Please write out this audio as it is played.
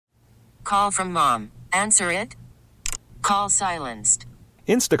Call from mom. Answer it. Call silenced.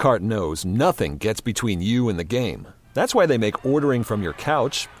 Instacart knows nothing gets between you and the game. That's why they make ordering from your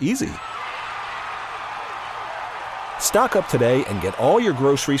couch easy. Stock up today and get all your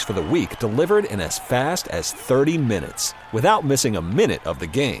groceries for the week delivered in as fast as 30 minutes without missing a minute of the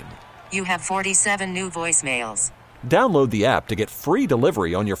game. You have 47 new voicemails. Download the app to get free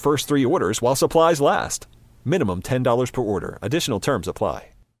delivery on your first 3 orders while supplies last. Minimum $10 per order. Additional terms apply.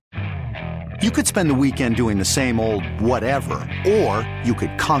 You could spend the weekend doing the same old whatever, or you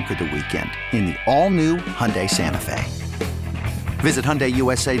could conquer the weekend in the all-new Hyundai Santa Fe. Visit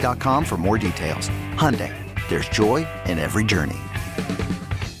HyundaiUSA.com for more details. Hyundai, there's joy in every journey.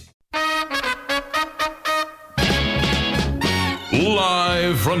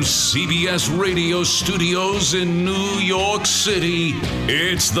 Live from CBS Radio Studios in New York City,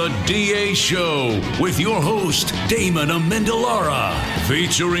 it's the DA Show with your host, Damon Amendolara,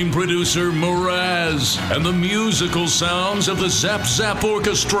 featuring producer Mraz and the musical sounds of the Zap Zap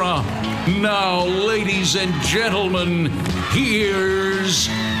Orchestra. Now, ladies and gentlemen, here's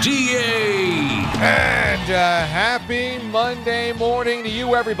DA. And happy Monday morning to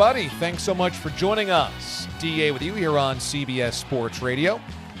you, everybody. Thanks so much for joining us. DA with you here on CBS Sports Radio.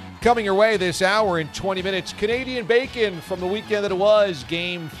 Coming your way this hour in 20 minutes, Canadian bacon from the weekend that it was.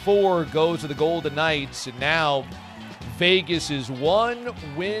 Game 4 goes to the Golden Knights, and now Vegas is 1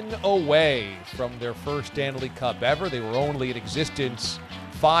 win away from their first Stanley Cup ever. They were only in existence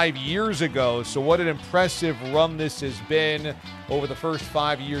 5 years ago, so what an impressive run this has been over the first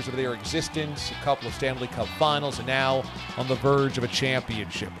 5 years of their existence. A couple of Stanley Cup finals, and now on the verge of a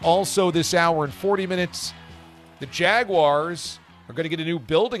championship. Also this hour in 40 minutes, the Jaguars are going to get a new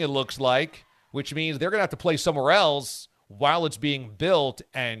building, it looks like, which means they're going to have to play somewhere else while it's being built.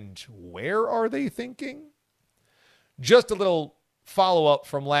 And where are they thinking? Just a little follow-up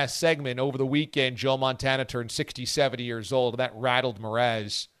from last segment. Over the weekend, Joe Montana turned 67 years old, and that rattled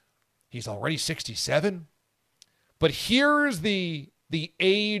Mraz. He's already 67? But here's the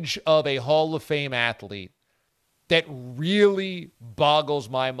age of a Hall of Fame athlete that really boggles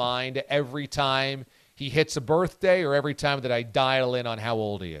my mind every time he hits a birthday or every time that I dial in on how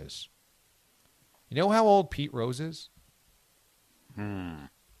old he is. You know how old Pete Rose is?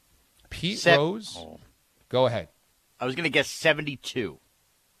 Pete Rose? Oh. Go ahead. I was going to guess 72.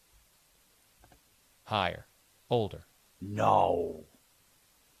 Higher. Older. No.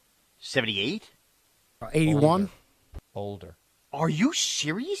 78? 81? Older. Are you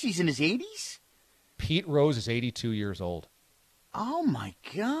serious? He's in his 80s? Pete Rose is 82 years old. Oh, my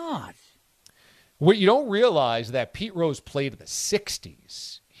God. What you don't realize that Pete Rose played in the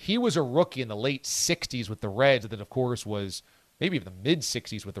 60s. He was a rookie in the late 60s with the Reds, and then, of course, was maybe even the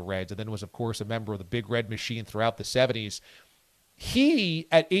mid-60s with the Reds, and then was, of course, a member of the Big Red Machine throughout the 70s. He,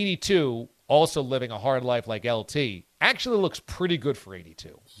 at 82, also living a hard life like LT, actually looks pretty good for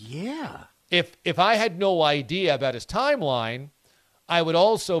 82. Yeah. If I had no idea about his timeline, I would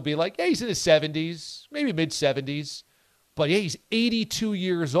also be like, yeah, he's in his 70s, maybe mid-70s. But, yeah, he's 82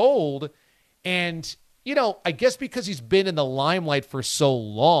 years old. And, you know, I guess because he's been in the limelight for so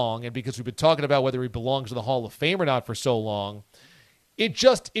long and because we've been talking about whether he belongs to the Hall of Fame or not for so long, it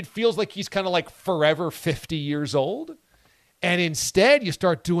feels like he's kind of like forever 50 years old. And instead, you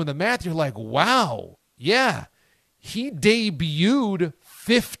start doing the math, you're like, wow, yeah, he debuted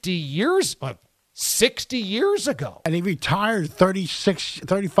 60 years ago. And he retired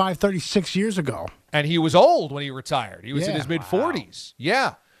 36 years ago. And he was old when he retired. He was in his mid-40s. Wow.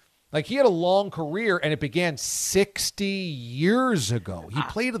 Yeah. Like, he had a long career, and it began 60 years ago. He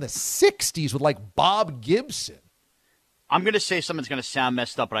played in the 60s with, like, Bob Gibson. I'm going to say something that's going to sound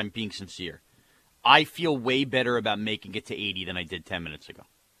messed up, but I'm being sincere. I feel way better about making it to 80 than I did 10 minutes ago.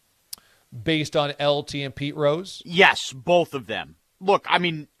 Based on LT and Pete Rose? Yes, both of them. Look, I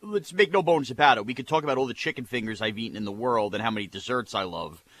mean, let's make no bones about it. We could talk about all the chicken fingers I've eaten in the world and how many desserts I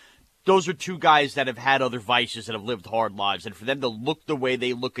love. Those are two guys that have had other vices and have lived hard lives. And for them to look the way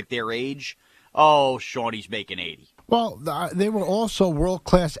they look at their age, oh, Shawnee's making 80. Well, they were also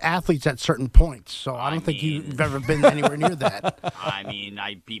world-class athletes at certain points, so I don't think you've ever been anywhere near that. I mean,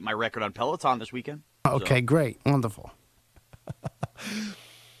 I beat my record on Peloton this weekend. Okay, great. Wonderful.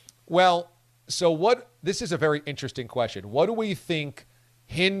 Well, so this is a very interesting question. What do we think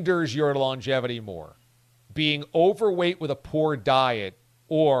hinders your longevity more? Being overweight with a poor diet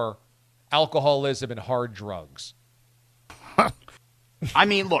or alcoholism and hard drugs? I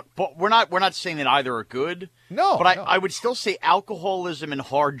mean, look, but we're not saying that either are good. No. But I would still say alcoholism and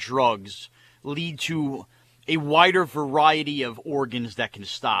hard drugs lead to a wider variety of organs that can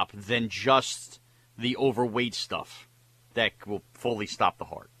stop than just the overweight stuff that will fully stop the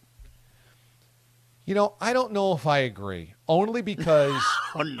heart. I don't know if I agree. Only because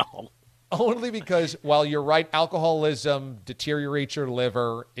Oh, no. Only because, while you're right, alcoholism deteriorates your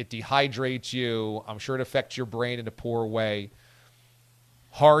liver. It dehydrates you. I'm sure it affects your brain in a poor way.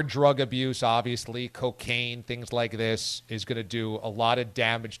 Hard drug abuse, obviously, cocaine, things like this, is going to do a lot of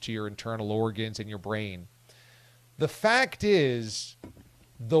damage to your internal organs and your brain. The fact is,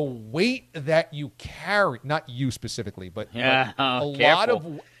 the weight that you carry, not you specifically, but a lot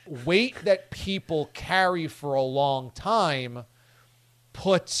of weight that people carry for a long time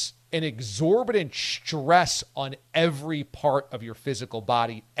puts an exorbitant stress on every part of your physical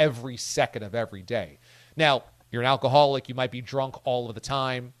body every second of every day. Now, you're an alcoholic. You might be drunk all of the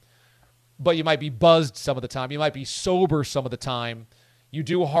time, but you might be buzzed some of the time. You might be sober some of the time. You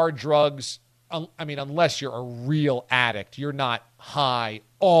do hard drugs. Unless you're a real addict, you're not high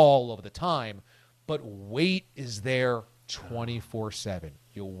all of the time, but weight is there 24/7.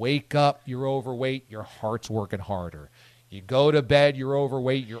 You wake up, you're overweight, your heart's working harder. You go to bed, you're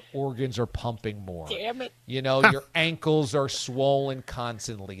overweight, your organs are pumping more. Damn it. Your ankles are swollen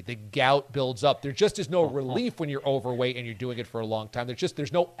constantly. The gout builds up. There just is no relief when you're overweight and you're doing it for a long time.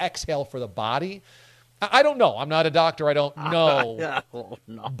 There's no exhale for the body. I don't know. I'm not a doctor. I don't know.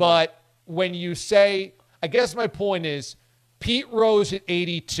 No. But when you say, I guess my point is, Pete Rose at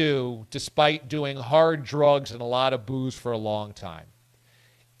 82, despite doing hard drugs and a lot of booze for a long time.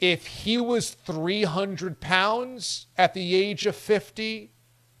 If he was 300 pounds at the age of 50,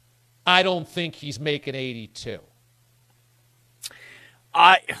 I don't think he's making 82.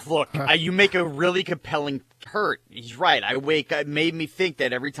 You make a really compelling hurt. He's right. It made me think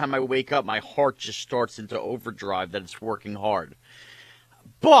that every time I wake up, my heart just starts into overdrive, that it's working hard.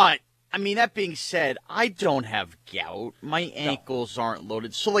 But that being said, I don't have gout. My ankles aren't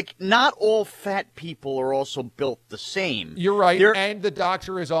loaded. So, not all fat people are also built the same. You're right. And the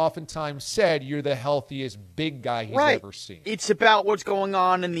doctor has oftentimes said you're the healthiest big guy he's ever seen. It's about what's going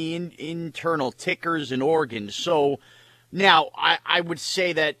on in the internal tickers and organs. So, now, I would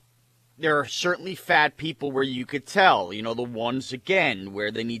say that there are certainly fat people where you could tell, the ones, again, where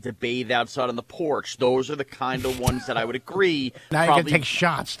they need to bathe outside on the porch. Those are the kind of ones that I would agree. Now you can take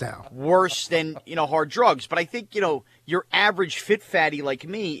shots now. Worse than, hard drugs. But I think, your average fit fatty like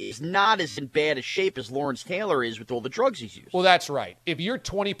me is not as in bad a shape as Lawrence Taylor is with all the drugs he's used. Well, that's right. If you're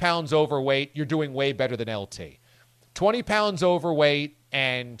 20 pounds overweight, you're doing way better than LT. 20 pounds overweight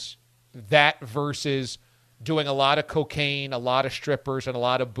and that versus doing a lot of cocaine, a lot of strippers, and a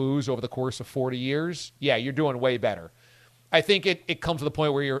lot of booze over the course of 40 years, yeah, you're doing way better. I think it comes to the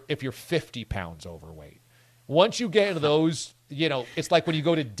point where if you're 50 pounds overweight. Once you get into those, it's like when you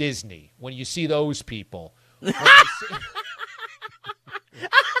go to Disney, when you see those people. The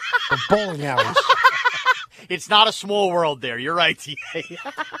bowling alleys. It's not a small world there. You're right, TA.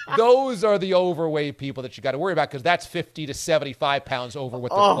 Those are the overweight people that you got to worry about, because that's 50 to 75 pounds over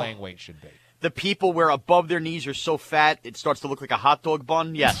what their playing weight should be. The people where above their knees are so fat it starts to look like a hot dog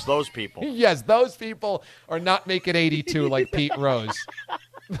bun? Yes, those people. Yes, those people are not making 82 like Pete Rose.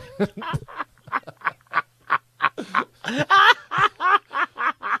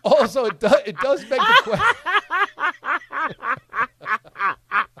 Also, it does beg the question.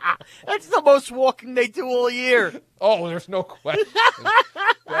 That's the most walking they do all year. Oh, there's no question.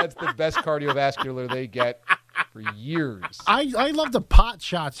 That's the best cardiovascular they get for years. I love the pot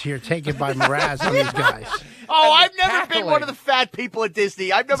shots here taken by Mraz on these guys. Oh, I've never been one of the fat people at Disney.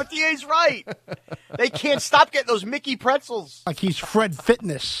 TA's right. They can't stop getting those Mickey pretzels. Like he's Fred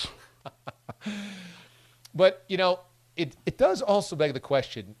Fitness. But, it does also beg the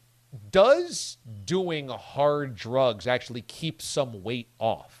question, does doing hard drugs actually keep some weight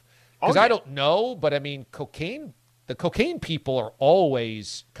off? Because I don't know, but cocaine, the cocaine people are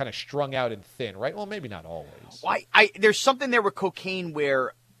always kind of strung out and thin, right? Well, maybe not always. Well, there's something there with cocaine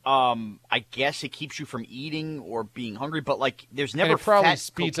where I guess it keeps you from eating or being hungry, but there's never. And it probably fat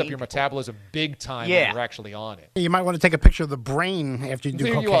speeds up your metabolism big time when you're actually on it. You might want to take a picture of the brain after you do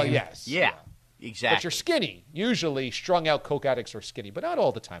cocaine. Well, yes. Yeah, exactly. But you're skinny. Usually, strung out coke addicts are skinny, but not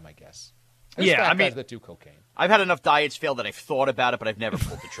all the time, I guess. There's guys that do cocaine. I've had enough diets fail that I've thought about it, but I've never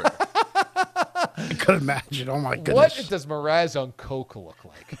pulled the trigger. I could imagine. Oh, my goodness. What does Mraz on coke look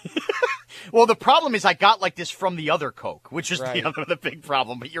like? Well, the problem is I got like this from the other Coke, which is the big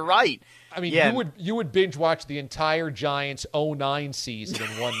problem. But you're right. You would binge watch the entire Giants 09 season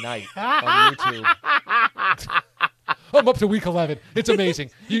in one night on YouTube. I'm up to week 11. It's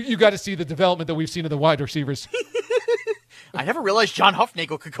amazing. You got to see the development that we've seen in the wide receivers. I never realized John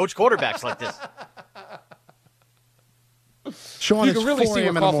Huffnagel could coach quarterbacks like this. Sean, you can really see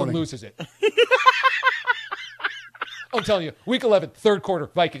when Coughlin loses it. I'm telling you, week 11, third quarter,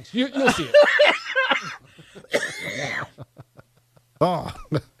 Vikings. You'll see it. Oh,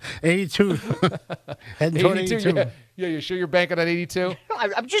 82. And 82. Yeah, you sure you're banking on 82?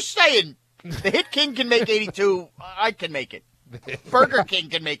 I'm just saying, the Hit King can make 82. I can make it. Burger King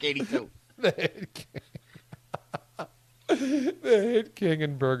can make 82. The Hit King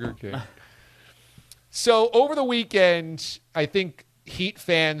and Burger King. So over the weekend, I think Heat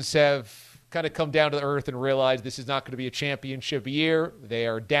fans have kind of come down to the earth and realized this is not going to be a championship year. They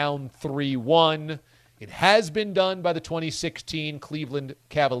are down 3-1. It has been done by the 2016 Cleveland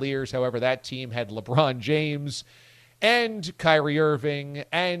Cavaliers. However, that team had LeBron James and Kyrie Irving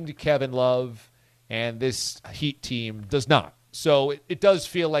and Kevin Love, and this Heat team does not. So it does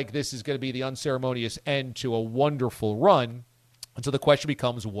feel like this is going to be the unceremonious end to a wonderful run. And so the question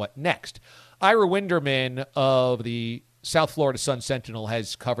becomes, what next? Ira Winderman of the South Florida Sun-Sentinel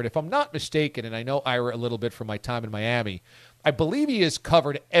has covered, if I'm not mistaken, and I know Ira a little bit from my time in Miami, I believe he has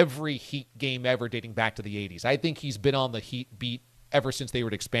covered every Heat game ever dating back to the 80s. I think he's been on the Heat beat ever since they were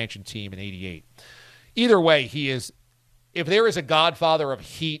an expansion team in 88. Either way, he is, if there is a godfather of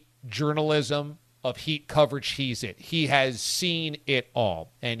Heat journalism, of Heat coverage, he's it. He has seen it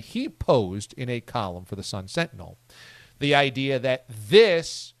all. And he posed in a column for the Sun-Sentinel the idea that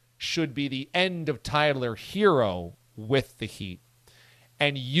this should be the end of Tyler Hero with the Heat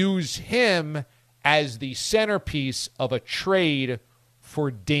and use him as the centerpiece of a trade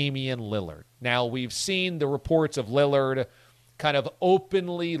for Damian Lillard. Now, we've seen the reports of Lillard kind of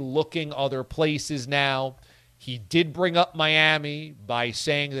openly looking other places now. He did bring up Miami by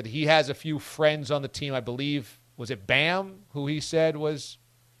saying that he has a few friends on the team. I believe, was it Bam, who he said was,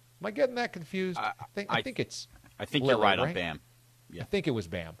 am I getting that confused? I think it's I think Lillard, you're right on right? Bam. Yeah. I think it was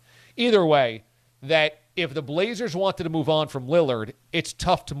Bam. Either way, that if the Blazers wanted to move on from Lillard, it's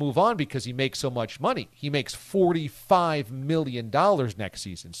tough to move on because he makes so much money. He makes $45 million next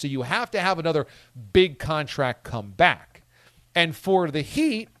season. So you have to have another big contract come back. And for the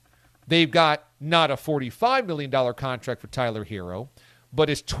Heat, they've got not a $45 million contract for Tyler Hero, but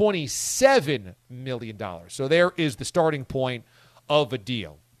it's $27 million. So there is the starting point of a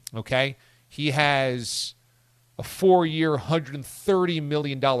deal, okay? He has a 4-year, $130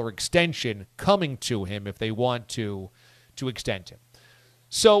 million extension coming to him if they want to extend him.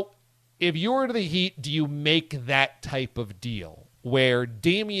 So if you're to the Heat, do you make that type of deal where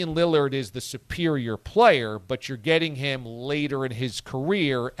Damian Lillard is the superior player, but you're getting him later in his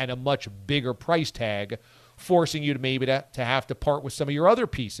career and a much bigger price tag, forcing you to maybe to have to part with some of your other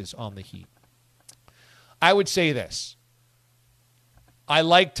pieces on the Heat? I would say this. I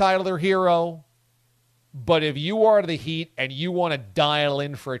like Tyler Hero. But if you are the Heat and you want to dial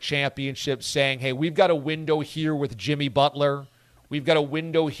in for a championship saying, hey, we've got a window here with Jimmy Butler. We've got a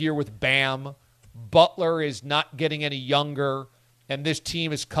window here with Bam. Butler is not getting any younger. And this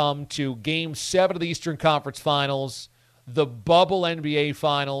team has come to Game 7 of the Eastern Conference Finals, the bubble NBA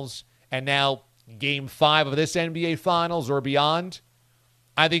Finals, and now Game 5 of this NBA Finals or beyond.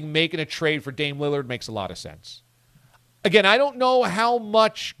 I think making a trade for Dame Lillard makes a lot of sense. Again, I don't know how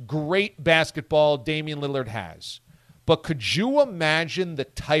much great basketball Damian Lillard has, but could you imagine the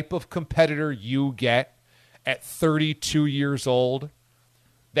type of competitor you get at 32 years old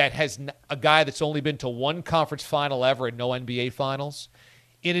that has a guy that's only been to one conference final ever and no NBA finals?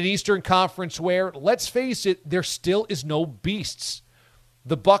 In an Eastern Conference where, let's face it, there still is no beasts.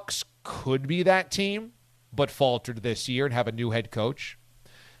 The Bucks could be that team, but faltered this year and have a new head coach.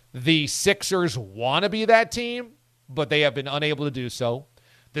 The Sixers want to be that team, but they have been unable to do so.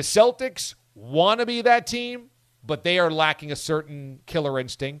 The Celtics want to be that team, but they are lacking a certain killer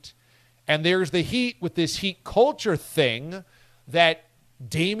instinct. And there's the Heat with this Heat culture thing that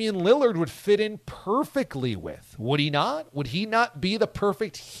Damian Lillard would fit in perfectly with. Would he not? Would he not be the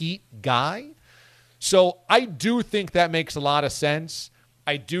perfect Heat guy? So I do think that makes a lot of sense.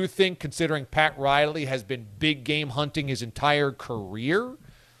 I do think, considering Pat Riley has been big game hunting his entire career,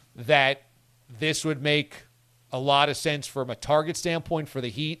 that this would make a lot of sense from a target standpoint for the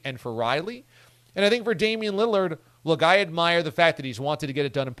Heat and for Riley. And I think for Damian Lillard, look, I admire the fact that he's wanted to get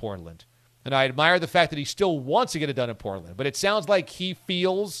it done in Portland. And I admire the fact that he still wants to get it done in Portland. But it sounds like he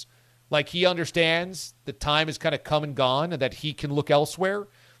feels like he understands the time has kind of come and gone and that he can look elsewhere.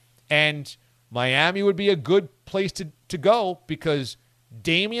 And Miami would be a good place to go because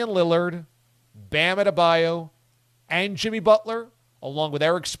Damian Lillard, Bam Adebayo, and Jimmy Butler, along with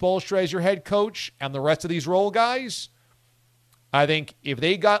Eric Spoelstra as your head coach and the rest of these role guys, I think if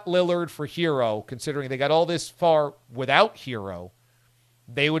they got Lillard for Hero, considering they got all this far without Hero,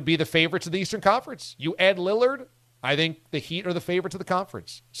 they would be the favorites of the Eastern Conference. You add Lillard, I think the Heat are the favorites of the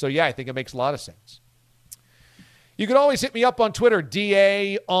conference. So, yeah, I think it makes a lot of sense. You can always hit me up on Twitter,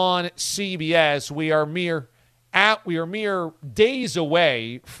 DA on CBS. We are mere we are mere days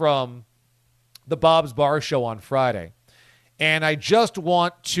away from the Bob's Bar Show on Friday. And I just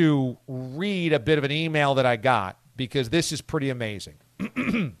want to read a bit of an email that I got because this is pretty amazing.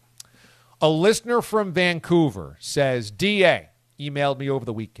 A listener from Vancouver says, DA emailed me over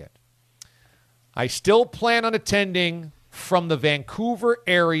the weekend. I still plan on attending from the Vancouver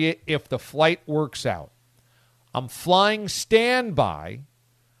area if the flight works out. I'm flying standby,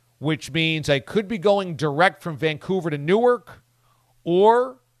 which means I could be going direct from Vancouver to Newark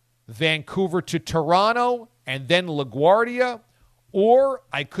or Vancouver to Toronto and then LaGuardia, or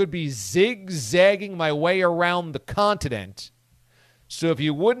I could be zigzagging my way around the continent. So if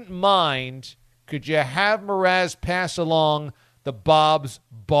you wouldn't mind, could you have Mraz pass along the Bob's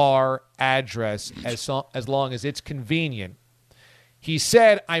Bar address as long as it's convenient? He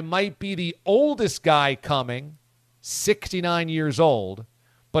said I might be the oldest guy coming, 69 years old,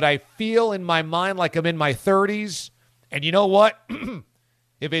 but I feel in my mind like I'm in my 30s. And you know what?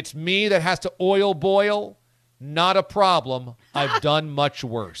 If it's me that has to oil boil, not a problem. I've done much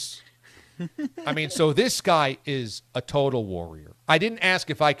worse. I mean, so this guy is a total warrior. I didn't ask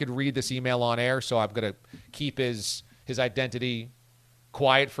if I could read this email on air, so I'm going to keep his identity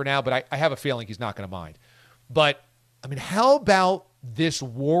quiet for now, but I have a feeling he's not going to mind. But, I mean, how about this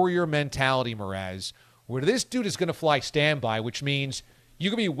warrior mentality, Mraz, where this dude is going to fly standby, which means you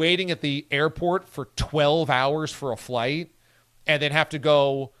could be waiting at the airport for 12 hours for a flight and then have to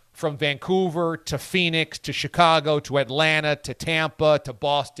go from Vancouver to Phoenix to Chicago to Atlanta to Tampa to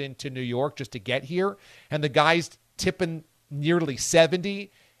Boston to New York just to get here. And the guy's tipping nearly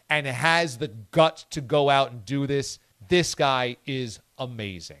 70 and has the guts to go out and do this. This guy is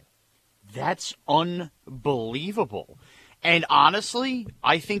amazing. That's unbelievable. And honestly,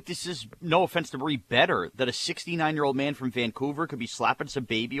 I think this is, no offense to Marie, better that a 69-year-old man from Vancouver could be slapping some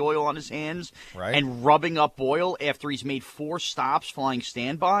baby oil on his hands and rubbing up oil after he's made 4 stops flying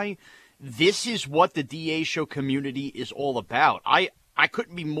standby. This is what the DA show community is all about. I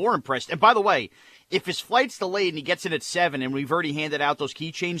couldn't be more impressed. And by the way, if his flight's delayed and he gets in at 7 and we've already handed out those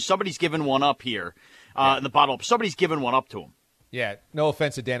keychains, somebody's giving one up here in the bottle. Somebody's giving one up to him. Yeah, no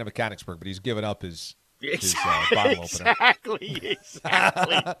offense to Dan of Mechanicsburg, but he's given up his bottle opener. Exactly.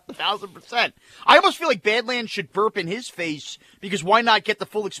 1,000%. I almost feel like Badlands should burp in his face because why not get the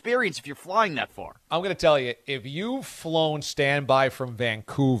full experience if you're flying that far? I'm going to tell you, if you've flown standby from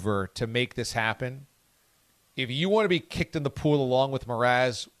Vancouver to make this happen, if you want to be kicked in the pool along with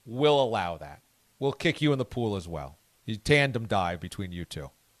Mraz, we'll allow that. We'll kick you in the pool as well. You tandem dive between you two.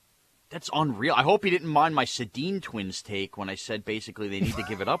 That's unreal. I hope he didn't mind my Sedin twins take when I said basically they need to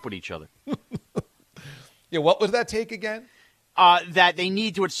give it up with each other. Yeah, what was that take again? That they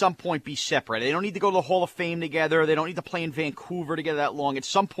need to at some point be separate. They don't need to go to the Hall of Fame together. They don't need to play in Vancouver together that long. At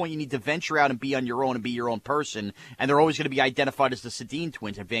some point, you need to venture out and be on your own and be your own person. And they're always going to be identified as the Sedin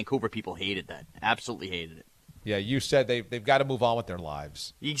twins. And Vancouver people hated that. Absolutely hated it. Yeah, you said they've got to move on with their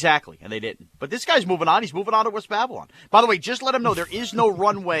lives. Exactly, and they didn't. But this guy's moving on. He's moving on to West Babylon. By the way, just let him know there is no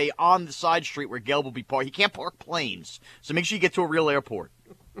runway on the side street where Gelb will be parked. He can't park planes. So make sure you get to a real airport.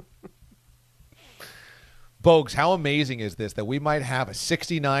 Bogues, how amazing is this that we might have a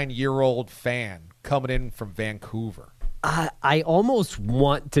 69-year-old fan coming in from Vancouver? I almost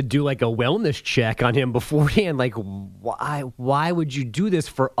want to do like a wellness check on him beforehand. Like, why would you do this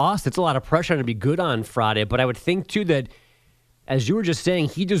for us? It's a lot of pressure to be good on Friday. But I would think, too, that as you were just saying,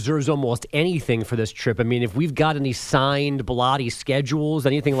 he deserves almost anything for this trip. I mean, if we've got any signed bloody schedules,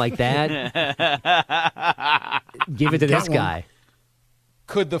 anything like that, give it to this guy.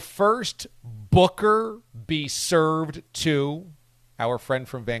 Could the first Booker be served to our friend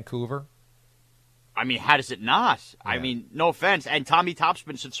from Vancouver? I mean, how does it not? Yeah. I mean, no offense. And Tommy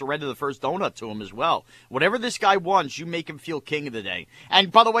Topspin should surrender the first donut to him as well. Whatever this guy wants, you make him feel king of the day. And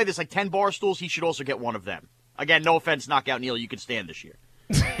by the way, there's like 10 bar stools. He should also get one of them. Again, no offense, Knockout Neil. You can stand this year.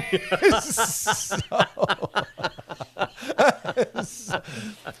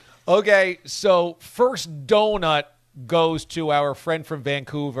 Okay, so first donut goes to our friend from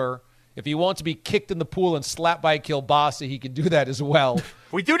Vancouver. If he wants to be kicked in the pool and slapped by a kielbasa, he can do that as well.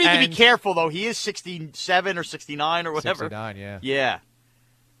 We do need to be careful, though. He is 67 or 69 or whatever. 69, yeah. Yeah.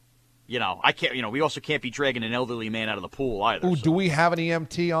 You know, I can't. You know, we also can't be dragging an elderly man out of the pool either. Ooh, do we have an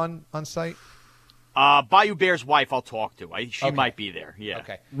EMT on site? Bayou Bear's wife, I'll talk to. She might be there. Yeah.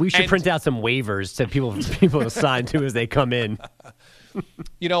 Okay. We should print out some waivers to people to sign to as they come in.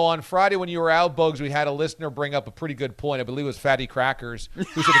 You know, on Friday when you were out, Bogues, we had a listener bring up a pretty good point. I believe it was Fatty Crackers, who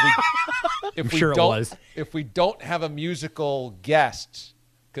said if we don't have a musical guest,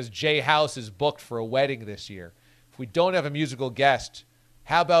 because Jay House is booked for a wedding this year, if we don't have a musical guest,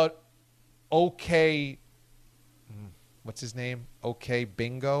 how about OK what's his name? OK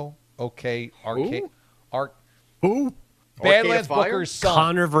Bingo. OK Arcade. Who? Badlands Fire? Booker's son.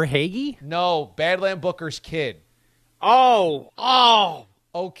 Connor Verhage? No, Badland Booker's kid. Oh.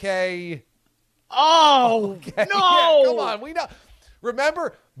 Okay. Oh. Okay. No. Yeah, come on. We know.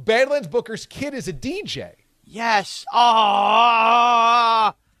 Remember, Badlands Booker's kid is a DJ. Yes.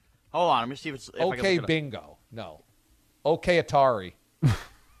 Oh. Hold on. I'm going to see if I OK can look it up. Bingo. No. OK Atari.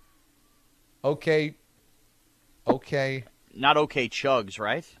 OK. Not OK Chugs,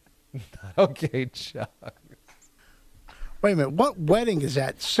 right? OK Chuck. Wait a minute. What wedding is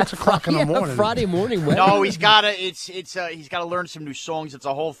that? 6 o'clock in the morning. Friday morning. No, he's got to. He's got to learn some new songs. It's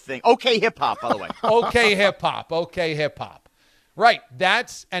a whole thing. OK Hip Hop, by the way. OK Hip Hop. OK Hip Hop. Right.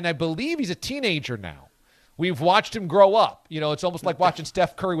 And I believe he's a teenager now. We've watched him grow up. It's almost like watching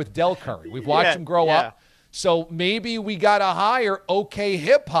Steph Curry with Del Curry. We've watched him grow up. So maybe we got to hire OK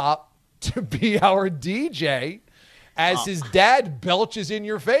Hip Hop to be our DJ as his dad belches in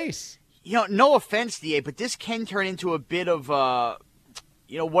your face. No offense, DA, but this can turn into a bit of,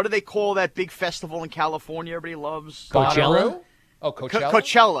 what do they call that big festival in California everybody loves? Coachella? Oh, Coachella?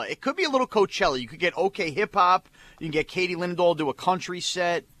 Coachella. It could be a little Coachella. You could get OK Hip Hop. You can get Katie Linendoll do a country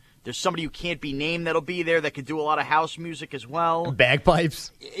set. There's somebody who can't be named that'll be there that could do a lot of house music as well.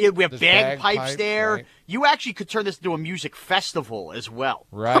 Bagpipes? We have There's bagpipes there. Right. You actually could turn this into a music festival as well.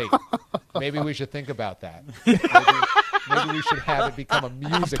 Right. Maybe we should think about that. Maybe we should have it become a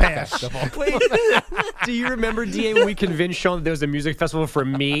music festival. Wait, do you remember, DA, when we convinced Sean that there was a music festival for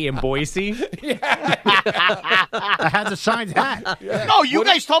me in Boise? I had the signed hat. Yeah. No, you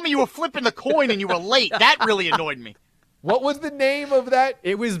guys told me you were flipping the coin and you were late. That really annoyed me. What was the name of that?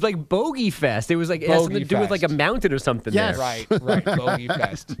 It was like Bogey Fest. It was like it has something to do with like a mountain or something. Yes. There. Right. Bogey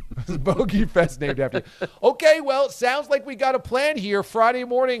Fest. Bogey Fest named after you. Okay, well, it sounds like we got a plan here. Friday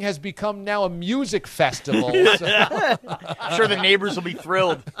morning has become now a music festival. So. I'm sure the neighbors will be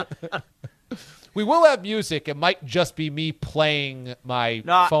thrilled. We will have music. It might just be me playing my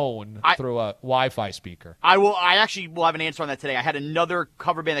phone through a Wi-Fi speaker. I actually will have an answer on that today. I had another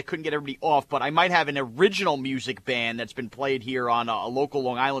cover band that couldn't get everybody off, but I might have an original music band that's been played here on a local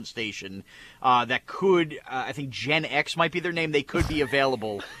Long Island station that could, I think Gen X might be their name. They could be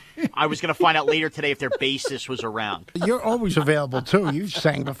available. I was going to find out later today if their bassist was around. You're always available, too. You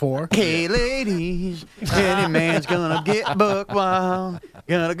sang before. Hey, ladies, any man's gonna get buck wild.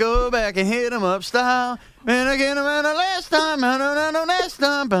 Gonna go back and hit him up style. And again, last time.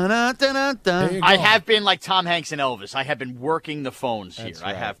 I have been like Tom Hanks and Elvis. I have been working the phones here. That's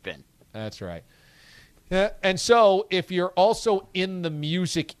right. I have been. That's right. And so if you're also in the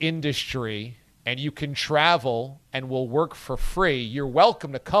music industry and you can travel and will work for free, you're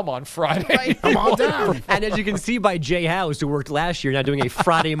welcome to come on Friday. Right. Come on down. And as you can see by Jay House, who worked last year, now doing a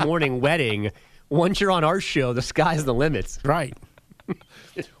Friday morning wedding, once you're on our show, the sky's the limits. Right.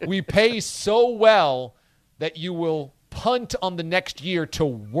 We pay so well that you will punt on the next year to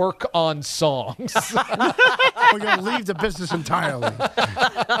work on songs. We're going to leave the business entirely.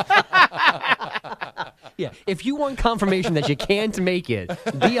 Yeah, if you want confirmation that you can't make it,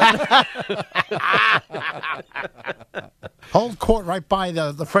 be on. Hold court right by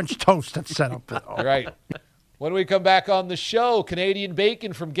the French toast that's set up. Right. When we come back on the show, Canadian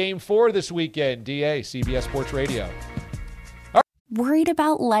bacon from Game 4 this weekend. DA, CBS Sports Radio. Worried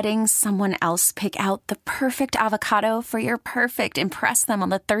about letting someone else pick out the perfect avocado for your perfect impress them on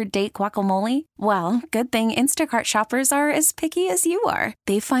the third date guacamole? Well, good thing Instacart shoppers are as picky as you are.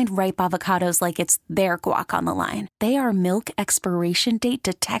 They find ripe avocados like it's their guac on the line. They are milk expiration date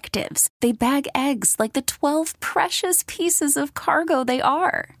detectives. They bag eggs like the 12 precious pieces of cargo they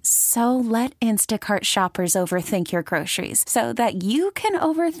are. So let Instacart shoppers overthink your groceries so that you can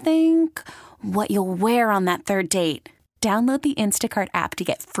overthink what you'll wear on that third date. Download the Instacart app to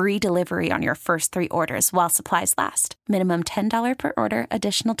get free delivery on your first 3 orders while supplies last. Minimum $10 per order.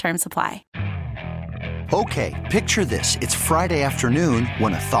 Additional terms apply. Okay, picture this. It's Friday afternoon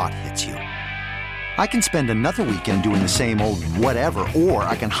when a thought hits you. I can spend another weekend doing the same old whatever, or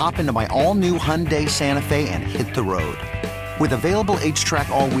I can hop into my all-new Hyundai Santa Fe and hit the road. With available H-Track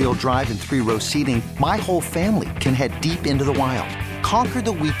all-wheel drive and 3-row seating, my whole family can head deep into the wild. Conquer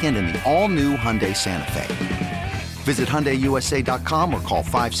the weekend in the all-new Hyundai Santa Fe. Visit HyundaiUSA.com or call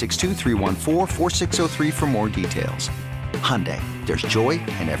 562-314-4603 for more details. Hyundai, there's joy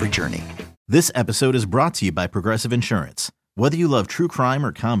in every journey. This episode is brought to you by Progressive Insurance. Whether you love true crime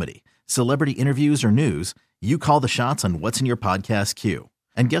or comedy, celebrity interviews or news, you call the shots on what's in your podcast queue.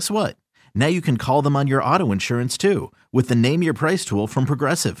 And guess what? Now you can call them on your auto insurance too with the Name Your Price tool from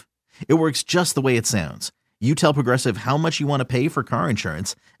Progressive. It works just the way it sounds. You tell Progressive how much you want to pay for car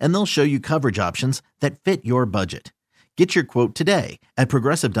insurance, and they'll show you coverage options that fit your budget. Get your quote today at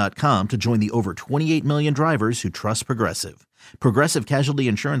Progressive.com to join the over 28 million drivers who trust Progressive. Progressive Casualty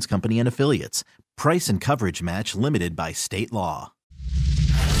Insurance Company and Affiliates. Price and coverage match limited by state law.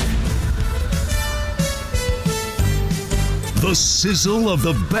 The sizzle of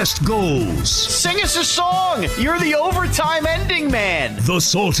the best goals. Sing us a song. You're the overtime ending man. The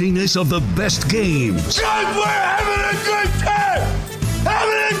saltiness of the best games. God, we're having a good time.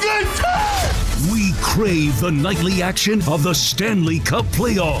 Having a good time. We crave the nightly action of the Stanley Cup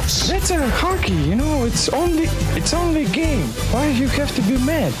playoffs. That's a hockey, it's only a game. Why do you have to be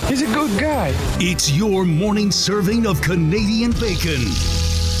mad? He's a good guy. It's your morning serving of Canadian bacon.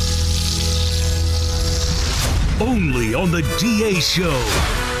 Only on the DA Show.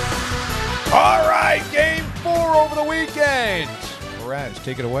 All right, game 4 over the weekend. Mraz,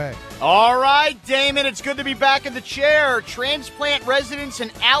 take it away. All right, Damon, it's good to be back in the chair. Transplant residents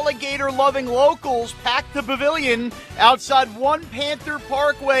and alligator-loving locals packed the pavilion outside One Panther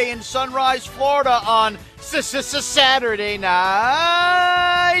Parkway in Sunrise, Florida on Saturday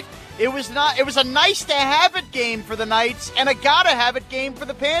night. It was a nice-to-have-it game for the Knights and a gotta-have-it game for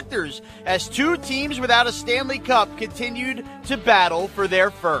the Panthers as two teams without a Stanley Cup continued to battle for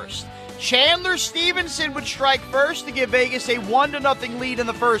their first. Chandler Stevenson would strike first to give Vegas a 1-0 lead in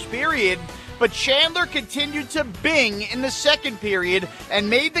the first period, but Chandler continued to bing in the second period and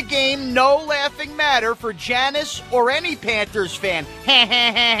made the game no laughing matter for Janice or any Panthers fan. Down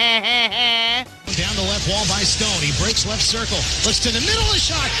the left wall by Stone. He breaks left circle. Looks to the middle of the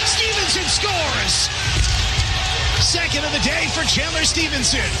shot. Stevenson scores! Second of the day for Chandler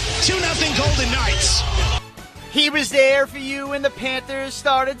Stevenson. 2-0 Golden Knights. He was there for you when the Panthers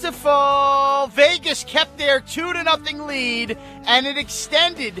started to fall. Vegas kept their 2-0 lead, and it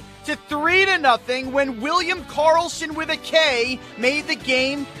extended to 3-0 when William Karlsson with a K made the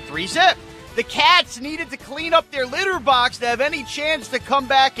game 3-zip. The Cats needed to clean up their litter box to have any chance to come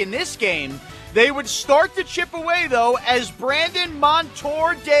back in this game. They would start to chip away, though, as Brandon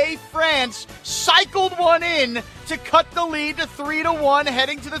Montour de France cycled one in to cut the lead to 3-1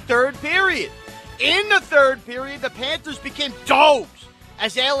 heading to the third period. In the third period, the Panthers became dogs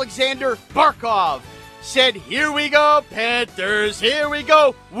as Alexander Barkov said, "Here we go, Panthers, here we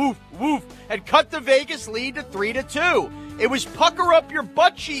go, woof, woof," and cut the Vegas lead to 3-2. It was pucker up your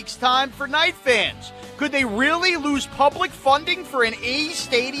butt cheeks time for Knight fans. Could they really lose public funding for an A's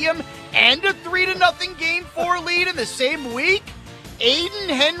stadium and a 3-0 Game 4 lead in the same week? Aiden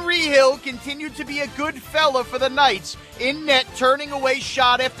Henry Hill continued to be a good fella for the Knights in net, turning away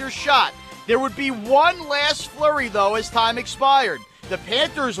shot after shot. There would be one last flurry, though, as time expired. The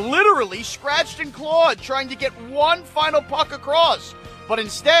Panthers literally scratched and clawed trying to get one final puck across. But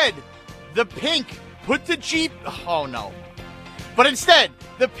instead, the Pink put the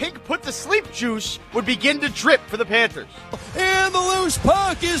sleep juice would begin to drip for the Panthers. And the loose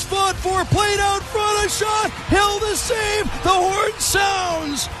puck is fought for, played out front, a shot, Hill to save, the horn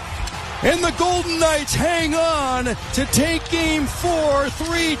sounds. And the Golden Knights hang on to take Game 4,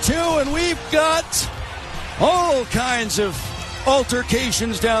 3-2, and we've got all kinds of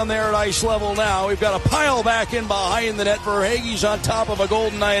altercations down there at ice level now. We've got a pile back in behind the net. Verhaeghe's on top of a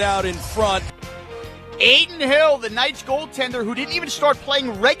Golden Knight out in front. Aiden Hill, the Knights goaltender who didn't even start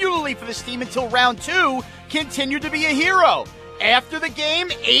playing regularly for this team until round 2, continued to be a hero. After the game,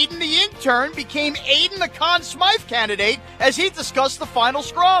 Aiden the intern became Aiden the Conn Smythe candidate as he discussed the final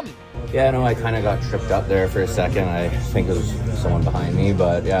scrum. Yeah, no, I kind of got tripped up there for a second. I think it was someone behind me,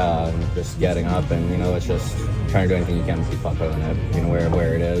 but yeah, I'm just getting up and, it's just trying to do anything you can to keep puck out of the net,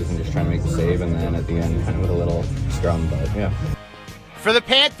 where it is, and just trying to make the save, and then at the end, kind of with a little scrum, but yeah. For the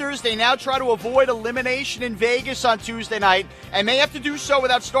Panthers, they now try to avoid elimination in Vegas on Tuesday night and may have to do so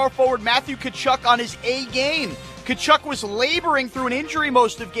without star forward Matthew Tkachuk on his A game. Tkachuk was laboring through an injury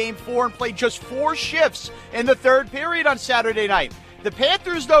most of Game 4 and played just 4 shifts in the third period on Saturday night. The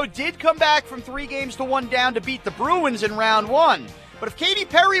Panthers, though, did come back from 3-1 down to beat the Bruins in round 1. But if Katy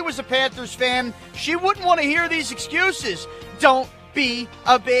Perry was a Panthers fan, she wouldn't want to hear these excuses. Don't be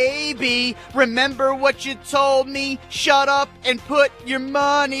a baby. Remember what you told me. Shut up and put your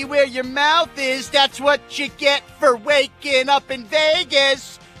money where your mouth is. That's what you get for waking up in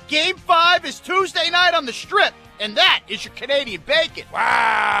Vegas. Game 5 is Tuesday night on the Strip, and that is your Canadian bacon.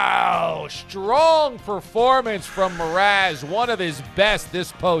 Wow, strong performance from Mraz, one of his best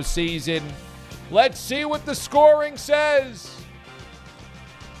this postseason. Let's see what the scoring says.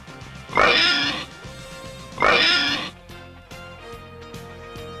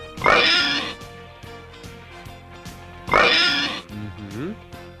 Mm-hmm.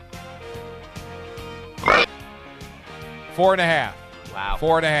 4.5. Wow.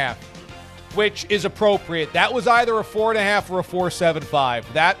 4.5. which is appropriate. That was either a 4.5 or a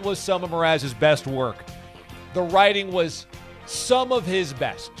 4.75. That was some of Mraz's best work. The writing was some of his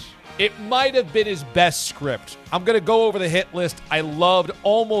best. It might have been his best script. I'm going to go over the hit list. I loved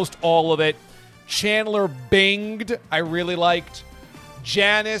almost all of it. Chandler binged. I really liked.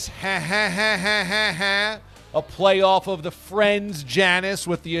 Janice, ha ha ha ha ha ha. A play off of the Friends Janice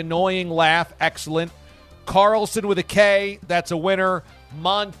with the annoying laugh. Excellent. Carlson with a K. That's a winner.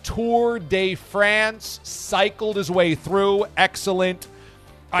 Montour de France cycled his way through. Excellent.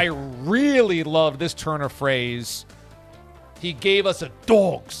 I really loved this turn of phrase. He gave us a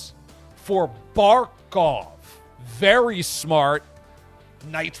dogs for Barkov. Very smart.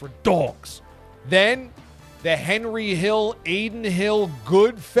 Knights were dogs. Then the Henry Hill, Aiden Hill,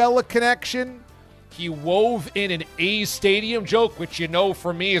 Goodfella connection. He wove in an A's Stadium joke, which you know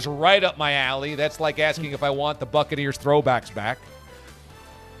for me is right up my alley. That's like asking if I want the Buccaneers throwbacks back.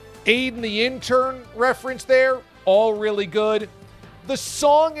 Aiden the intern reference there, all really good. The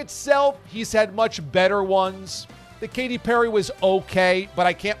song itself, he's had much better ones. The Katy Perry was okay, but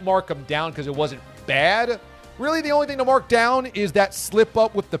I can't mark him down because it wasn't bad. Really, the only thing to mark down is that slip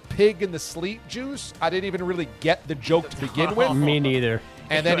up with the pig and the sleep juice. I didn't even really get the joke to begin with. Me neither.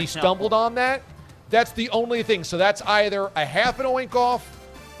 And then he stumbled on that. That's the only thing. So that's either a half an oink off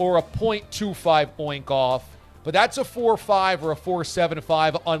or a 0.25 oink off. But that's a 4.5 or a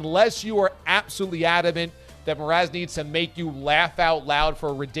 4.75 unless you are absolutely adamant that Mraz needs to make you laugh out loud for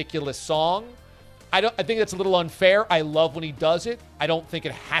a ridiculous song. I think that's a little unfair. I love when he does it. I don't think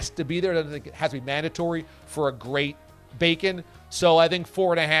it has to be there. I don't think it has to be mandatory for a great Bacon. So I think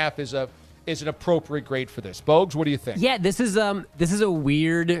 4.5 is an appropriate grade for this. Bogues, what do you think? Yeah, this is a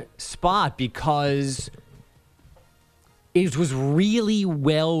weird spot because it was really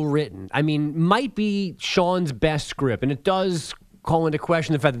well written. I mean, might be Sean's best script, and it does call into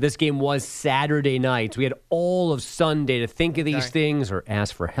question the fact that this game was Saturday night. So we had all of Sunday to think of these things or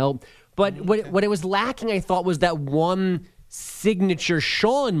ask for help. But what it was lacking, I thought, was that one signature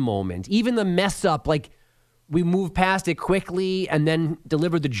Sean moment. Even the mess up, like we moved past it quickly and then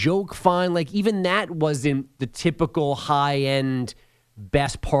delivered the joke fine. Like even that wasn't the typical high-end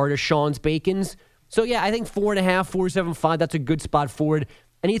best part of Sean's Bacon's. So yeah, I think 4.5, 4.75, that's a good spot forward.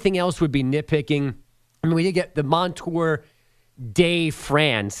 Anything else would be nitpicking. I mean, we did get the Montour de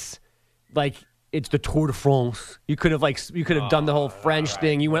France, like it's the Tour de France. You could have done the whole French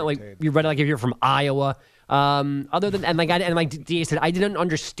thing. You went you read it like if you're from Iowa. Other than like DA said, I didn't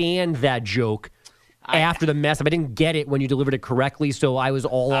understand that joke after the mess up. I didn't get it when you delivered it correctly, so I was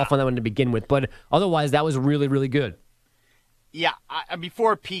all off on that one to begin with. But otherwise, that was really, really good. Yeah,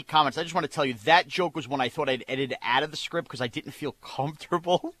 before Pete comments, I just want to tell you that joke was one I thought I'd edited out of the script because I didn't feel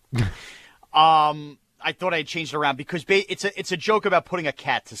comfortable. I thought I had changed it around because it's a joke about putting a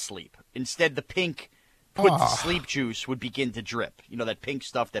cat to sleep. Instead, the pink put to sleep juice would begin to drip. You know, that pink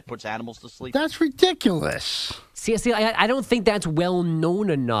stuff that puts animals to sleep. That's ridiculous. See, I don't think that's well known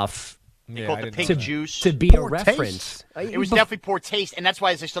enough. They call it the pink juice. To be a reference. It was definitely poor taste, and that's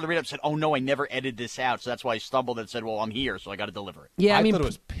why as I started reading up, I said, oh, no, I never edited this out. So that's why I stumbled and said, well, I'm here, so I got to deliver it. Yeah, I thought it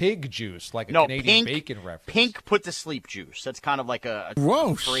was pig juice, like a Canadian bacon reference. Pink put to sleep juice. That's kind of like a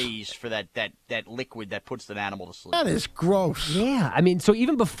phrase for that liquid that puts an animal to sleep. That is gross. Yeah, I mean, so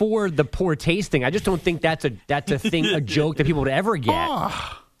even before the poor tasting, I just don't think that's a thing, a joke that people would ever get.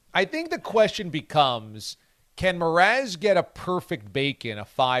 I think the question becomes, can Mraz get a perfect bacon, a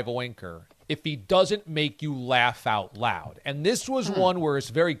 5 oinker, if he doesn't make you laugh out loud? And this was one where it's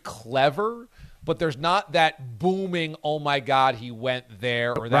very clever, but there's not that booming, oh my God, he went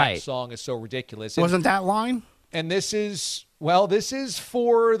there, or that song is so ridiculous. Wasn't that line? And this is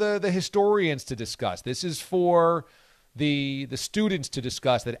for the historians to discuss. This is for the students to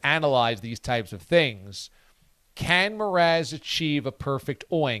discuss that analyze these types of things. Can Mraz achieve a perfect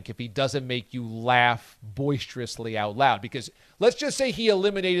oink if he doesn't make you laugh boisterously out loud? Because let's just say he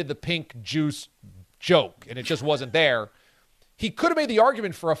eliminated the pink juice joke and it just wasn't there. He could have made the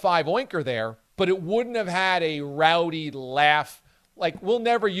argument for a 5 oinker there, but it wouldn't have had a rowdy laugh. Like, we'll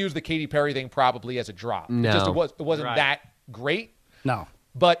never use the Katy Perry thing probably as a drop. No. It wasn't that great. No.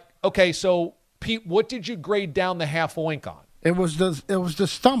 But, okay, so, Pete, what did you grade down the half oink on? It was the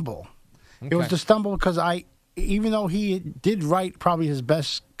stumble. Okay. It was the stumble because even though he did write probably his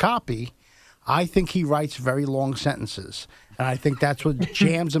best copy, I think he writes very long sentences. And I think that's what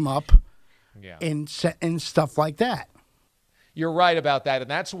jams him up in stuff like that. You're right about that,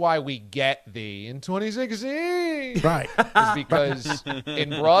 and that's why we get the in 2016. Right. Is because in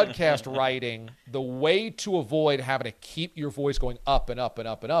broadcast writing, the way to avoid having to keep your voice going up and up and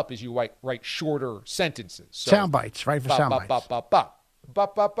up and up is you write shorter sentences. So, sound bites, right? For sound bites. Ba, ba, ba, ba,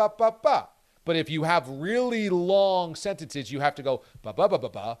 ba, ba, ba, ba. But if you have really long sentences, you have to go ba ba ba ba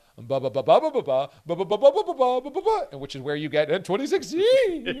ba ba ba ba ba ba ba ba ba ba ba ba ba ba ba, which is where you get in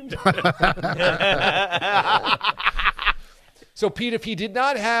 2016. So, Pete, if he did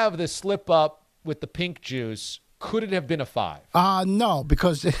not have the slip up with the pink juice, could it have been a 5? No,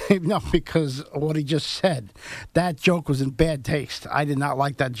 because what he just said, that joke was in bad taste. I did not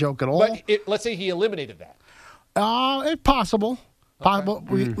like that joke at all. But let's say he eliminated that. It's possible.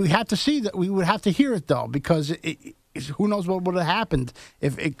 Okay. We have to see that. We would have to hear it though, because who knows what would have happened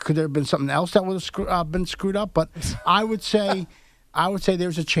if it could have been something else that would have been screwed up. But I would say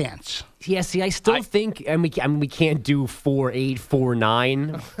there's a chance. Yeah, see, I still think, and we can't do 4.8,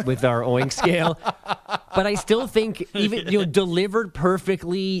 4.9 with our oink scale, but I still think even delivered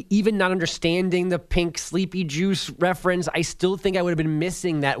perfectly, even not understanding the pink sleepy juice reference, I still think I would have been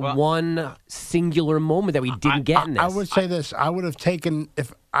missing that one singular moment that we didn't get in this. I would say this: I would have taken,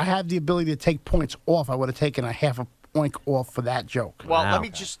 if I had the ability to take points off, I would have taken a half a oink off for that joke. Well,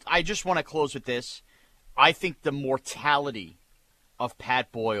 I just want to close with this. I think the mortality of Pat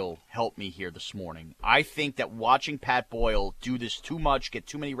Boyle helped me here this morning. I think that watching Pat Boyle do this too much, get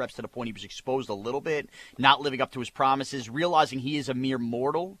too many reps to the point he was exposed a little bit, not living up to his promises, realizing he is a mere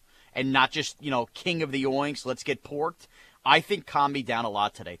mortal and not just, king of the oinks, let's get porked, I think calmed me down a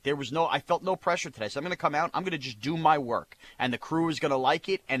lot today. I felt no pressure today. So I'm going to come out, I'm going to just do my work. And the crew is going to like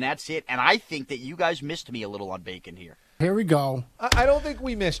it, and that's it. And I think that you guys missed me a little on bacon here. Here we go. I don't think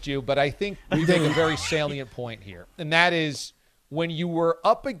we missed you, but I think we make a very salient point here. And that is, when you were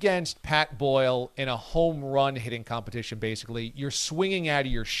up against Pat Boyle in a home run hitting competition, basically, you're swinging out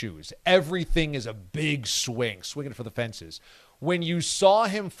of your shoes. Everything is a big swing, swinging for the fences. When you saw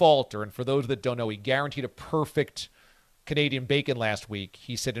him falter, and for those that don't know, he guaranteed a perfect Canadian bacon last week.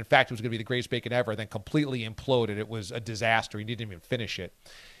 He said, in fact, it was going to be the greatest bacon ever, and then completely imploded. It was a disaster. He didn't even finish it.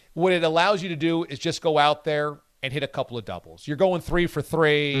 What it allows you to do is just go out there and hit a couple of doubles. You're going 3 for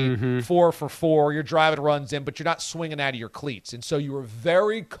 3, 4 for 4. You're driving runs in, but you're not swinging out of your cleats. And so you were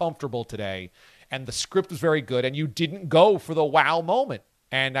very comfortable today, and the script was very good, and you didn't go for the wow moment.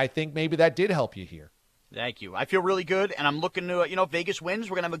 And I think maybe that did help you here. Thank you. I feel really good, and I'm looking to, Vegas wins.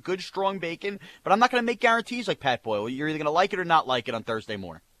 We're going to have a good, strong bacon, but I'm not going to make guarantees like Pat Boyle. You're either going to like it or not like it on Thursday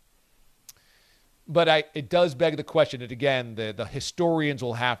morning. But it does beg the question, and again, the historians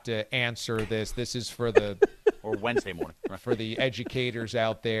will have to answer this. This is for the or Wednesday morning for the educators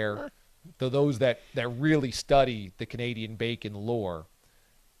out there, those that really study the Canadian bacon lore.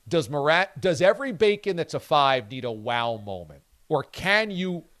 Does every bacon that's a 5 need a wow moment, or can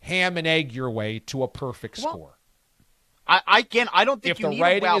you ham and egg your way to a perfect score? I don't think if the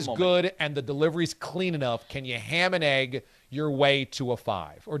writing is good and the delivery's clean enough, can you ham and egg your way to a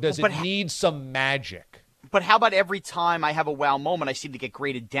 5, or does it need some magic? But how about every time I have a wow moment, I seem to get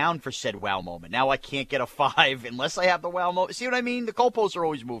graded down for said wow moment? Now I can't get a 5 unless I have the wow moment. See what I mean? The goalposts are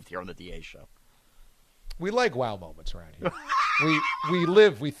always moved here on the DA show. We like wow moments around here. we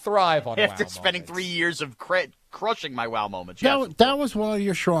thrive on wow moments. After spending 3 years of crushing my wow moments. That was one of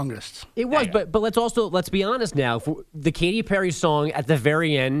your strongest. It was, but let's be honest now. The Katy Perry song at the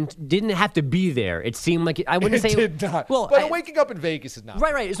very end didn't have to be there. It seemed like I wouldn't say it did not. Well, but waking up in Vegas is not.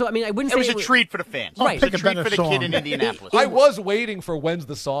 Right. So I mean, I wouldn't say it was a treat for the fans. Right, it was a treat for the kid in Indianapolis. I was waiting for when's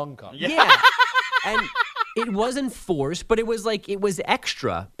the song comes. Yeah. And it wasn't forced, but it was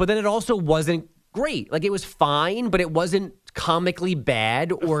extra. But then it also wasn't great. Like, it was fine, but it wasn't comically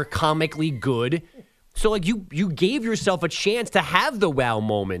bad or comically good. So, like, you gave yourself a chance to have the wow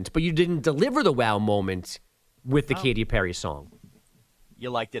moment, but you didn't deliver the wow moment with the Katy Perry song.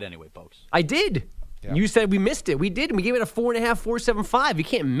 You liked it anyway, folks. I did. Yeah. You said we missed it. We did. We gave it a 4.5, 4.75. You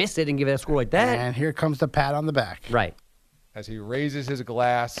can't miss it and give it a score like that. And here comes the pat on the back. Right. As he raises his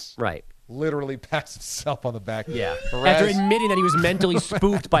glass. Right. Literally pats himself on the back. Yeah. After admitting that he was mentally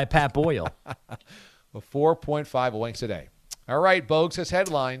spooked by Pat Boyle. A 4.5 oinks a day. All right, Bogues has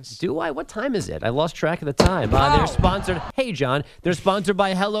headlines. Do I? What time is it? I lost track of the time. They're sponsored. Hey, John. They're sponsored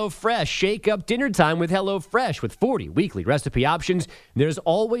by HelloFresh. Shake up dinner time with HelloFresh with 40 weekly recipe options. There's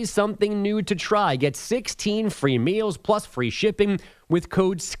always something new to try. Get 16 free meals plus free shipping with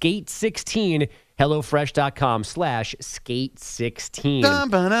code SKATE16.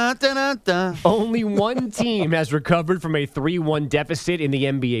 HelloFresh.com/skate16. Only one team has recovered from a 3-1 deficit in the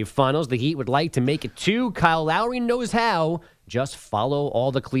NBA Finals. The Heat would like to make it 2. Kyle Lowry knows how. Just follow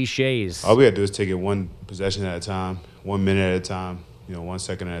all the cliches. All we have to do is take it one possession at a time, 1 minute at a time, 1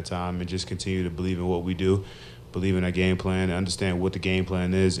 second at a time, and just continue to believe in what we do, believe in our game plan, understand what the game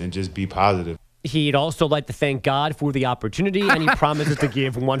plan is, and just be positive. He'd also like to thank God for the opportunity, and he promises to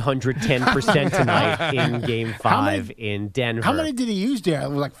give 110% tonight in Game 5 in Denver. How many did he use there? It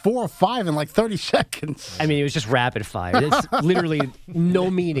was like 4 or 5 in like 30 seconds. I mean, it was just rapid fire. It's literally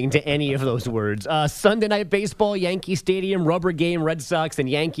no meaning to any of those words. Sunday Night Baseball, Yankee Stadium, rubber game, Red Sox and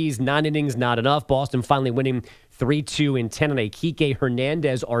Yankees, 9 innings, not enough. Boston finally winning 3-2 in 10 on a Kike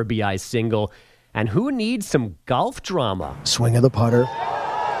Hernandez RBI single. And who needs some golf drama? Swing of the putter.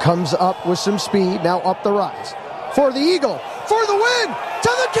 Comes up with some speed, now up the rise. For the Eagle, for the win,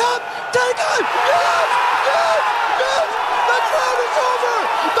 to the cup, take it! Yes! Yes! Yes! The drought is over!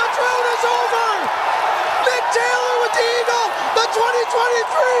 The drought is over! Nick Taylor with the Eagle, the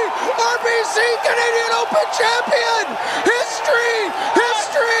 2023 RBC Canadian Open champion! History!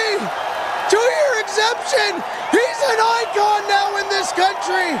 History! 2-year exemption! He's an icon now in this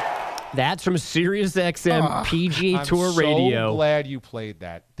country! That's from SiriusXM PGA Tour Radio. I'm so glad you played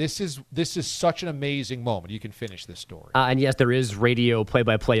that. This is such an amazing moment. You can finish this story. And yes, there is radio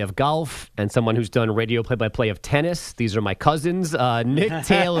play-by-play of golf and someone who's done radio play-by-play of tennis. These are my cousins. Nick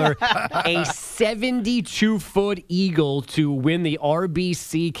Taylor, a 72-foot eagle to win the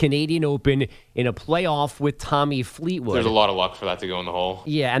RBC Canadian Open in a playoff with Tommy Fleetwood. There's a lot of luck for that to go in the hole.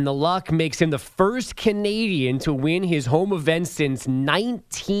 Yeah, and the luck makes him the first Canadian to win his home event since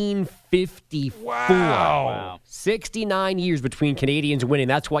 1954. Wow. 69 years between Canadians winning.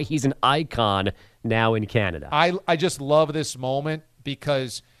 That's why he's an icon now in Canada. I just love this moment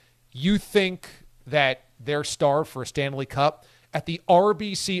because you think that they're starved for a Stanley Cup. At the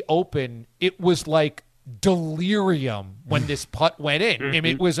RBC Open, it was like delirium when this putt went in. I mean,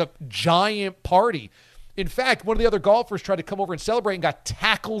 it was a giant party. In fact, one of the other golfers tried to come over and celebrate and got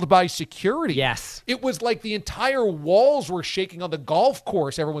tackled by security. Yes. It was like the entire walls were shaking on the golf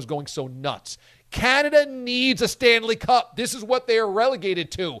course. Everyone was going so nuts. Canada needs a Stanley Cup. This is what they are relegated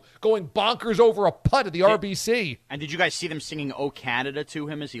to, going bonkers over a putt at the RBC. And did you guys see them singing "Oh Canada" to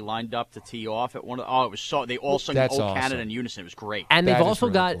him as he lined up to tee off at one of? Oh, it was so they all sung That's "Oh awesome. Canada" in unison. It was great. And they've That also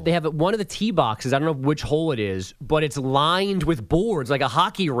is really got, cool. they have one of the tee boxes. I don't know which hole it is, but it's lined with boards like a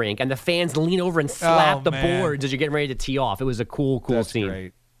hockey rink, and the fans lean over and slap the boards as you're getting ready to tee off. It was a cool That's scene.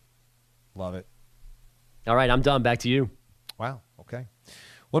 Great. Love it. All right, I'm done. Back to you. Wow. Okay.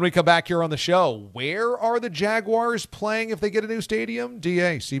 When we come back here on the show, where are the Jaguars playing if they get a new stadium?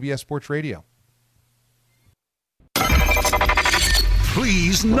 DA, CBS Sports Radio.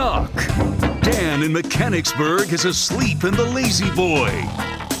 Please knock. Dan in Mechanicsburg is asleep in the lazy boy.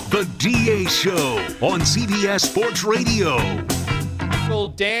 The DA Show on CBS Sports Radio. Will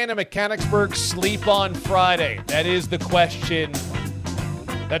Dan in Mechanicsburg sleep on Friday? That is the question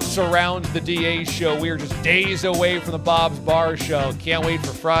that surrounds the DA Show. We are just days away from the Bob's Bar Show. Can't wait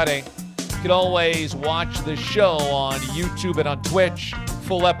for Friday. You can always watch the show on YouTube and on Twitch.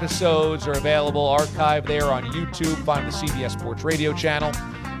 Full episodes are available, archived there on YouTube. Find the CBS Sports Radio channel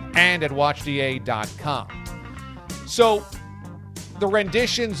and at watchda.com. So, the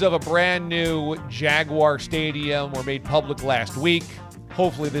renditions of a brand new Jaguar Stadium were made public last week.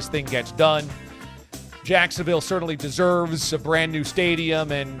 Hopefully this thing gets done. Jacksonville certainly deserves a brand new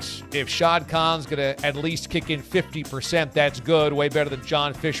stadium, and if Shad Khan's going to at least kick in 50%, that's good. Way better than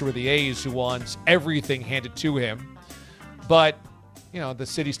John Fisher with the A's, who wants everything handed to him. But, you know, the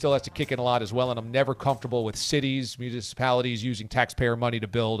city still has to kick in a lot as well, and I'm never comfortable with cities, municipalities using taxpayer money to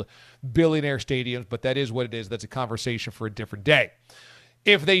build billionaire stadiums, but that is what it is. That's a conversation for a different day.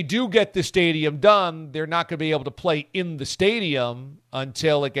 If they do get the stadium done, they're not going to be able to play in the stadium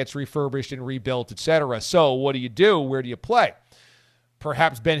until it gets refurbished and rebuilt, etc. So what do you do? Where do you play?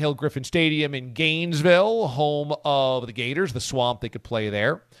 Perhaps Ben Hill Griffin Stadium in Gainesville, home of the Gators, the Swamp, they could play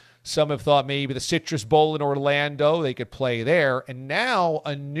there. Some have thought maybe the Citrus Bowl in Orlando, they could play there. And now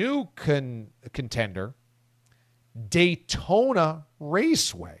a new contender, Daytona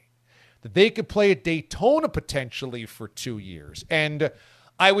Raceway, that they could play at Daytona potentially for 2 years. And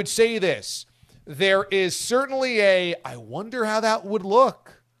I would say this, there is certainly I wonder how that would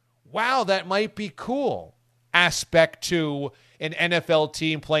look. Wow, that might be cool aspect to an NFL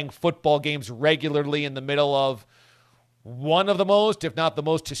team playing football games regularly in the middle of one of the most, if not the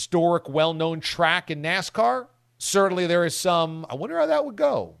most historic, well-known track in NASCAR. Certainly there is some, I wonder how that would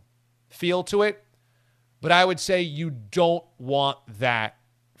go, feel to it. But I would say you don't want that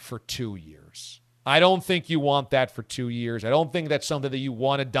for 2 years. I don't think you want that for 2 years. I don't think that's something that you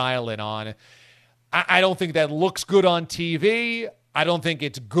want to dial in on. I don't think that looks good on TV. I don't think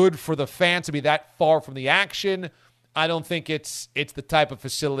it's good for the fans to be that far from the action. I don't think it's the type of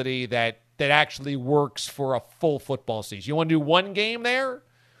facility that actually works for a full football season. You want to do one game there?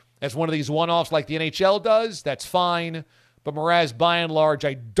 As one of these one-offs like the NHL does? That's fine. But Mraz, by and large,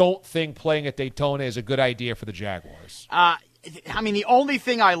 I don't think playing at Daytona is a good idea for the Jaguars. The only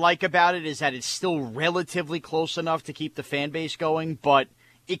thing I like about it is that it's still relatively close enough to keep the fan base going, but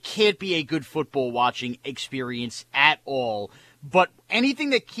it can't be a good football watching experience at all. But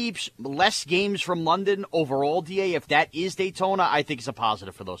anything that keeps less games from London overall, DA, if that is Daytona, I think is a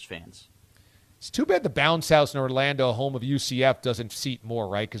positive for those fans. It's too bad the Bounce House in Orlando, home of UCF, doesn't seat more,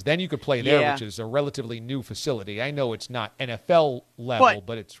 right? Because then you could play there, which is a relatively new facility. I know it's not NFL level,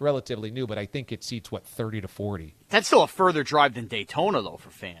 but it's relatively new. But I think it seats, 30 to 40. That's still a further drive than Daytona, though,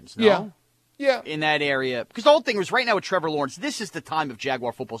 for fans, no? Yeah. In that area. Because the whole thing was right now with Trevor Lawrence, this is the time if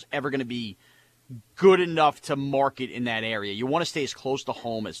Jaguar football is ever going to be good enough to market in that area. You want to stay as close to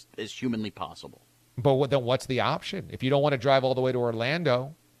home as humanly possible. But then what's the option? If you don't want to drive all the way to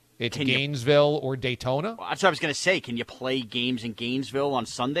Orlando, it's Gainesville or Daytona? Well, that's what I was going to say. Can you play games in Gainesville on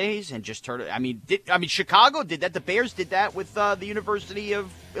Sundays and just turn it? Chicago did that. The Bears did that with the University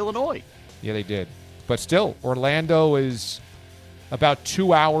of Illinois. Yeah, they did. But still, Orlando is about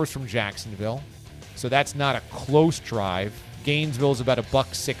 2 hours from Jacksonville, so that's not a close drive. Gainesville is about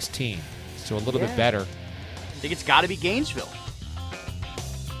 $1.16, so a little bit better. I think it's got to be Gainesville.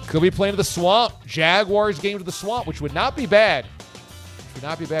 Could be playing to the Swamp. Jaguars game to the Swamp, which would not be bad. Would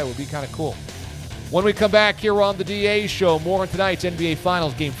not be bad. Would be kind of cool. When we come back here on the DA Show, more on tonight's NBA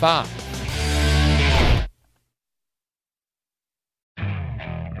Finals Game 5.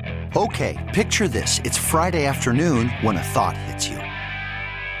 Okay, picture this. It's Friday afternoon when a thought hits you.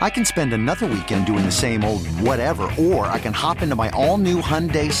 I can spend another weekend doing the same old whatever, or I can hop into my all-new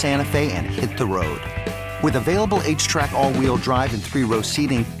Hyundai Santa Fe and hit the road. With available H-Track all-wheel drive and 3-row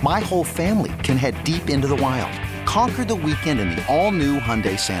seating, my whole family can head deep into the wild. Conquer the weekend in the all-new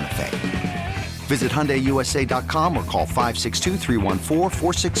Hyundai Santa Fe. Visit HyundaiUSA.com or call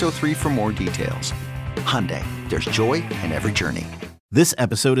 562-314-4603 for more details. Hyundai, there's joy in every journey. This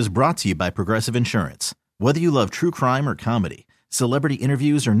episode is brought to you by Progressive Insurance. Whether you love true crime or comedy, celebrity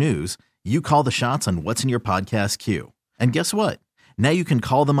interviews or news, you call the shots on what's in your podcast queue. And guess what? Now you can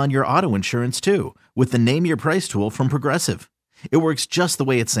call them on your auto insurance too with the Name Your Price tool from Progressive. It works just the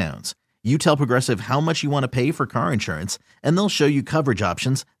way it sounds. You tell Progressive how much you want to pay for car insurance, and they'll show you coverage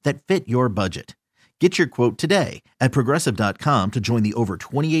options that fit your budget. Get your quote today at Progressive.com to join the over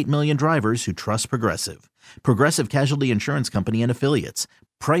 28 million drivers who trust Progressive. Progressive Casualty Insurance Company and Affiliates.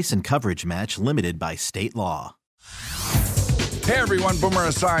 Price and coverage match limited by state law. Hey everyone, Boomer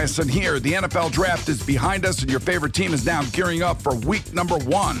Esiason here. The NFL Draft is behind us and your favorite team is now gearing up for week number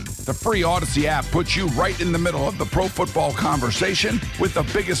 1. The free Odyssey app puts you right in the middle of the pro football conversation with the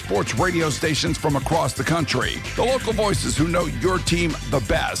biggest sports radio stations from across the country. The local voices who know your team the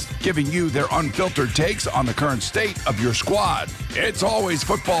best, giving you their unfiltered takes on the current state of your squad. It's always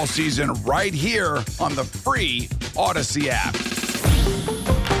football season right here on the free Odyssey app.